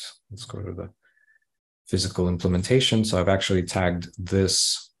 And let's go to the physical implementation. So I've actually tagged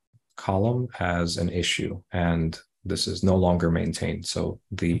this column as an issue, and this is no longer maintained. So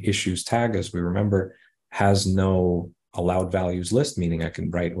the issues tag, as we remember, has no allowed values list, meaning I can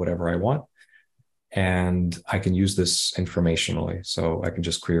write whatever I want. And I can use this informationally. So I can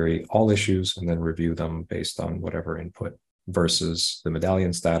just query all issues and then review them based on whatever input, versus the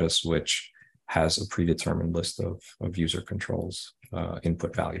medallion status, which has a predetermined list of user controls,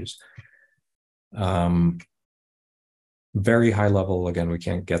 input values. Very high level. Again, we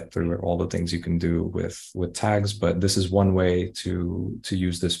can't get through all the things you can do with tags, but this is one way to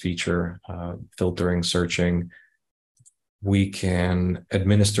use this feature, filtering, searching. We can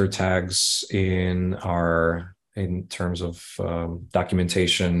administer tags in terms of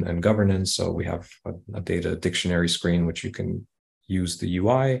documentation and governance. So we have a data dictionary screen, which you can use the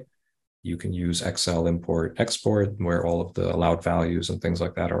UI. You can use Excel import, export, where all of the allowed values and things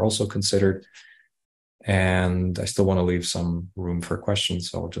like that are also considered. And I still want to leave some room for questions,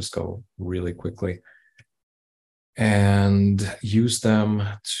 so I'll just go really quickly and use them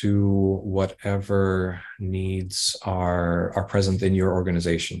to whatever needs are present in your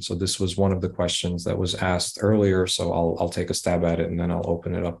organization. So this was one of the questions that was asked earlier, so I'll take a stab at it, and then I'll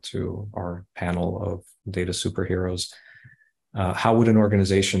open it up to our panel of data superheroes. How would an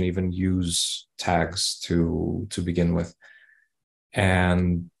organization even use tags to begin with?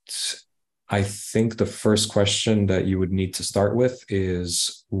 And I think the first question that you would need to start with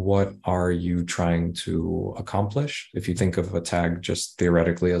is, what are you trying to accomplish? If you think of a tag just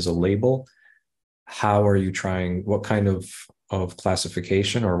theoretically as a label, how are you trying, what kind of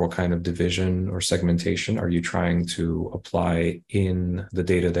classification or what kind of division or segmentation are you trying to apply in the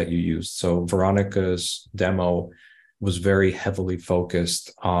data that you used? So Veronika's demo was very heavily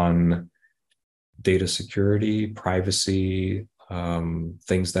focused on data security, privacy,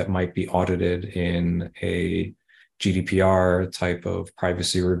 things that might be audited in a GDPR type of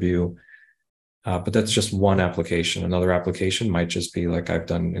privacy review. But that's just one application. Another application might just be like I've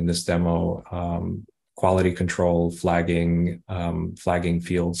done in this demo, quality control, flagging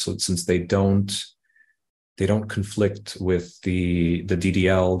fields. So since they don't conflict with the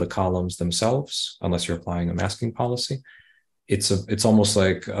DDL, the columns themselves, unless you're applying a masking policy, it's almost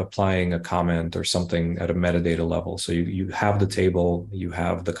like applying a comment or something at a metadata level. So you have the table, you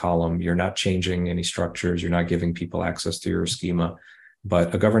have the column, you're not changing any structures, you're not giving people access to your schema,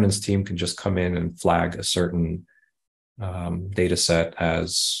 but a governance team can just come in and flag a certain data set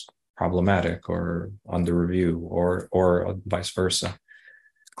as problematic or under review, or vice versa,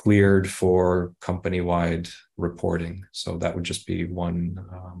 cleared for company-wide reporting. So that would just be one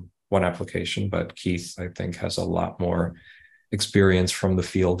application, but Keith, I think, has a lot more experience from the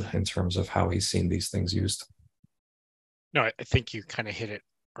field in terms of how he's seen these things used. No, I think you kind of hit it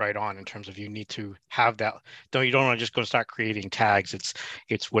right on in terms of you need to have that. You don't want to just go start creating tags.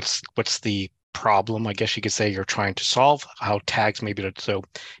 It's what's the problem, I guess you could say, you're trying to solve. How tags maybe. So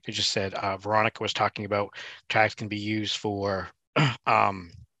you just said Veronika was talking about tags can be used for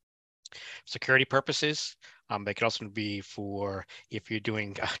security purposes. They could also be for if you're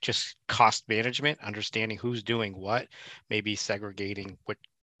doing just cost management, understanding who's doing what, maybe segregating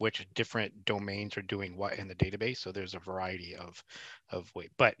which different domains are doing what in the database. So there's a variety of ways.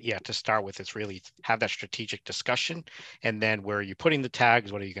 But yeah, to start with, it's really have that strategic discussion, and then where are you putting the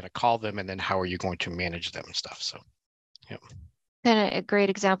tags? What are you going to call them? And then how are you going to manage them and stuff? So, yeah. Kind of a great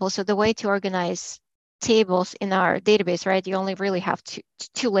example. So the way to organize tables in our database, right? You only really have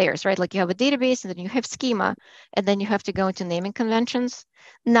two layers, right? Like you have a database and then you have schema, and then you have to go into naming conventions.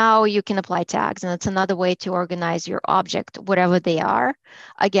 Now you can apply tags, and it's another way to organize your object, whatever they are.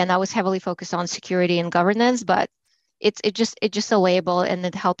 Again, I was heavily focused on security and governance, but it's just a label, and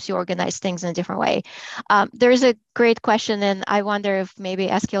it helps you organize things in a different way. There's a great question, and I wonder if maybe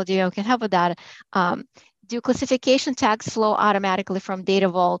SqlDBM can help with that. Do classification tags flow automatically from Data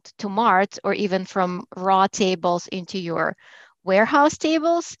Vault to Mart, or even from raw tables into your warehouse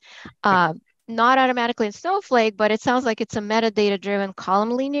tables? Not automatically in Snowflake, but it sounds like it's a metadata-driven column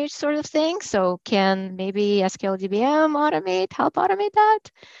lineage sort of thing. So can maybe SqlDBM help automate that?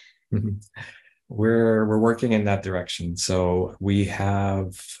 Mm-hmm. We're working in that direction. So we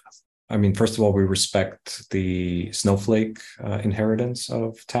have, I mean, first of all, we respect the Snowflake inheritance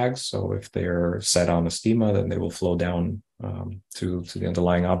of tags. So if they're set on a schema, then they will flow down to the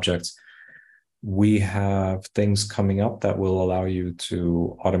underlying objects. We have things coming up that will allow you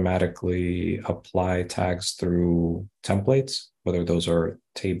to automatically apply tags through templates, whether those are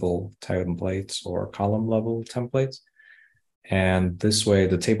table templates or column level templates. And this way,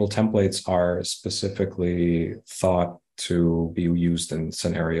 the table templates are specifically thought to be used in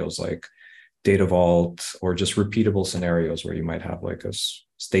scenarios like Data Vault, or just repeatable scenarios where you might have like a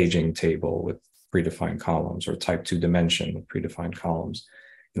staging table with predefined columns, or type 2 dimension with predefined columns,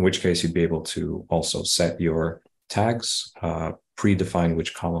 in which case you'd be able to also set your tags, predefine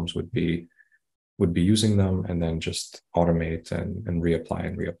which columns would be using them, and then just automate and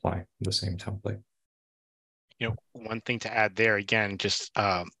reapply the same template. One thing to add there, again, just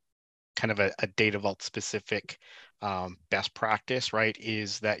kind of a Data Vault specific best practice, right,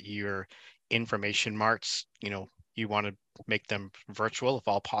 is that your information marks, you want to make them virtual if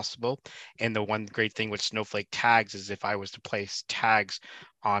all possible. And the one great thing with Snowflake tags is if I was to place tags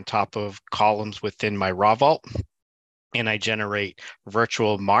on top of columns within my raw vault, and I generate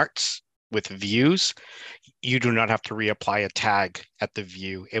virtual marks with views, you do not have to reapply a tag at the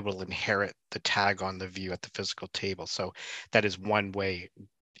view. It will inherit the tag on the view at the physical table. So that is one way.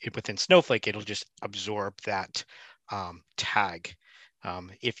 Within Snowflake, it'll just absorb that tag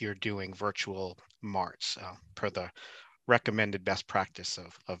if you're doing virtual marts per the recommended best practice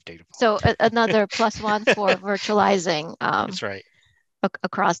of Data Vault. So another +1 for virtualizing. That's right.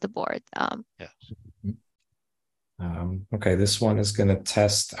 Across the board. Yeah. Okay, this one is going to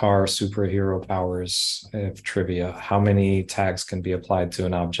test our superhero powers of trivia. How many tags can be applied to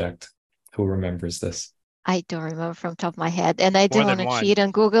an object? Who remembers this? I don't remember from the top of my head, and I didn't want to one. cheat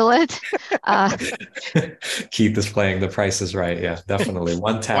and Google it. Keith is playing The Price is Right. Yeah, definitely.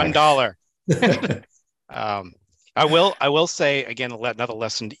 One tag. $1. I will say again, another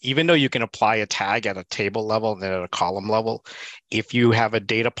lesson, even though you can apply a tag at a table level and then at a column level, if you have a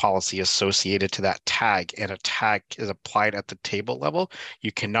data policy associated to that tag and a tag is applied at the table level,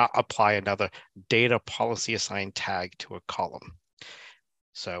 you cannot apply another data policy assigned tag to a column.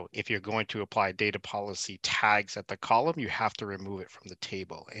 So if you're going to apply data policy tags at the column, you have to remove it from the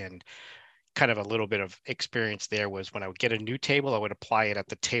table. And kind of a little bit of experience there was when I would get a new table, I would apply it at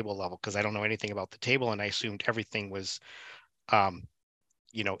the table level because I don't know anything about the table, and I assumed everything was,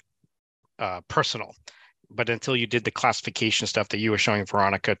 personal. But until you did the classification stuff that you were showing,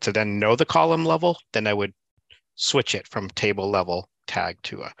 Veronika, to then know the column level, then I would switch it from table level tag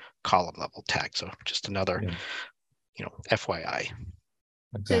to a column level tag. So just another, FYI.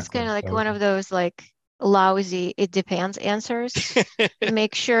 Exactly. So it's kind of like one of those like lousy "it depends" answers.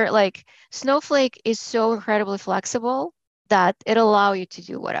 Make sure, like, Snowflake is so incredibly flexible that it'll allow you to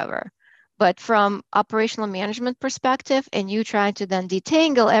do whatever. But from operational management perspective, and you trying to then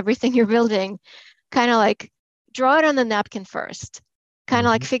detangle everything you're building, kind of like draw it on the napkin first. Kind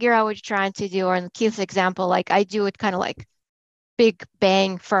of like figure out what you're trying to do. Or in Keith's example, like I do it kind of like big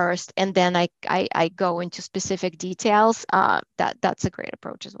bang first, and then I go into specific details. That's a great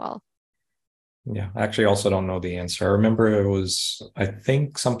approach as well. Yeah, I actually also don't know the answer. I remember it was, I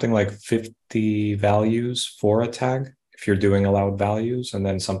think, something like 50 values for a tag if you're doing allowed values, and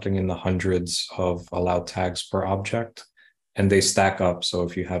then something in the hundreds of allowed tags per object. And they stack up. So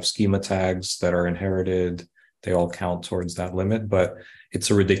if you have schema tags that are inherited, they all count towards that limit, but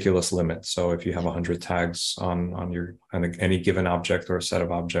it's a ridiculous limit. So if you have 100 tags on any given object or a set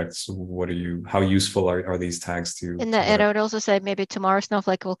of objects, how useful are these tags to? And I would also say maybe tomorrow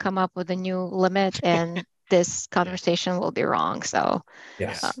Snowflake will come up with a new limit, and this conversation will be wrong. So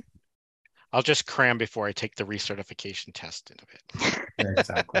yes, I'll just cram before I take the recertification test into it.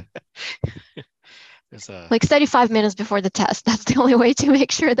 Exactly. Like study 5 minutes before the test. That's the only way to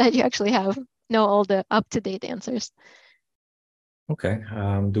make sure that you actually know all the up-to-date answers. Okay.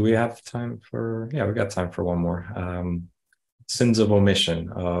 Do we have time for? Yeah, we got time for one more. Sins of omission,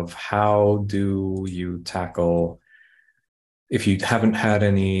 of how do you tackle if you haven't had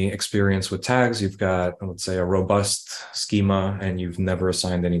any experience with tags, you've got, let's say, a robust schema and you've never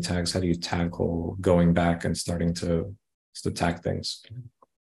assigned any tags, how do you tackle going back and starting to tag things?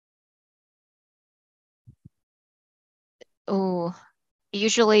 Oh,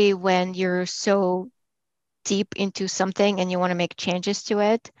 usually when you're so deep into something and you want to make changes to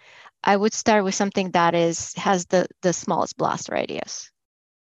it, I would start with something that has the smallest blast radius.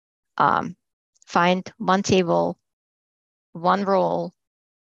 Find one table, one role,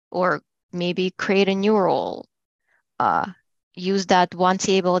 or maybe create a new role. Use that one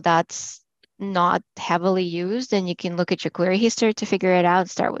table that's not heavily used, and you can look at your query history to figure it out and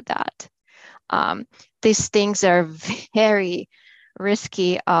start with that. These things are very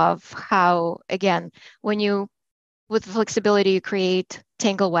risky of how, again, with flexibility, you create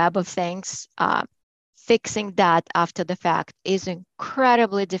tangle web of things. Fixing that after the fact is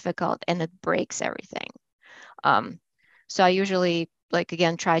incredibly difficult and it breaks everything. So I usually,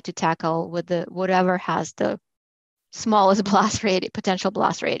 again, try to tackle with whatever has the smallest potential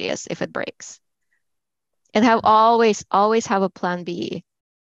blast radius if it breaks. And always have a plan B.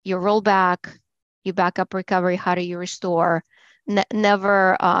 You roll back, you back up recovery, how do you restore?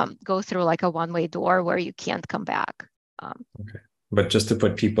 Never go through like a one-way door where you can't come back. Okay. But just to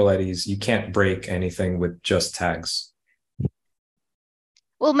put people at ease, you can't break anything with just tags.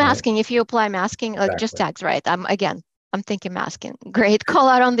 Well, masking, right? If you apply masking, like just tags, right? I'm thinking masking. Great call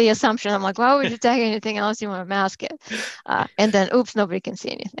out on the assumption. I'm like, why would you tag anything else? You want to mask it. And then, oops, nobody can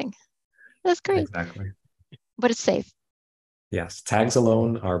see anything. That's great. Exactly. But it's safe. Yes, tags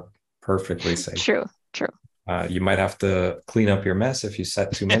alone are perfectly safe. True. You might have to clean up your mess if you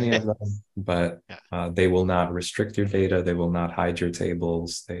set too many of them, but they will not restrict your data. They will not hide your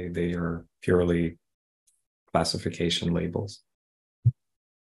tables. They are purely classification labels.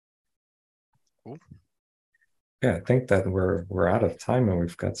 Cool. Yeah, I think that we're out of time and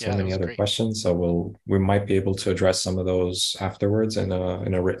we've got so many other questions. So we might be able to address some of those afterwards in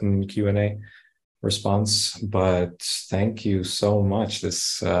a written Q&A response. But thank you so much.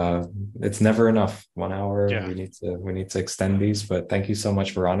 This it's never enough. 1 hour. Yeah. We need to extend these. But thank you so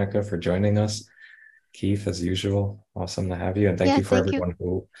much, Veronika, for joining us. Keith, as usual, awesome to have you, and thank you for everyone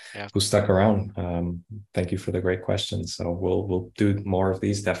who stuck around. Thank you for the great questions. So we'll do more of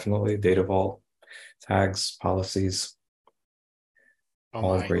these definitely. Data vault, tags, policies,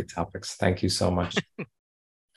 all great topics. Thank you so much.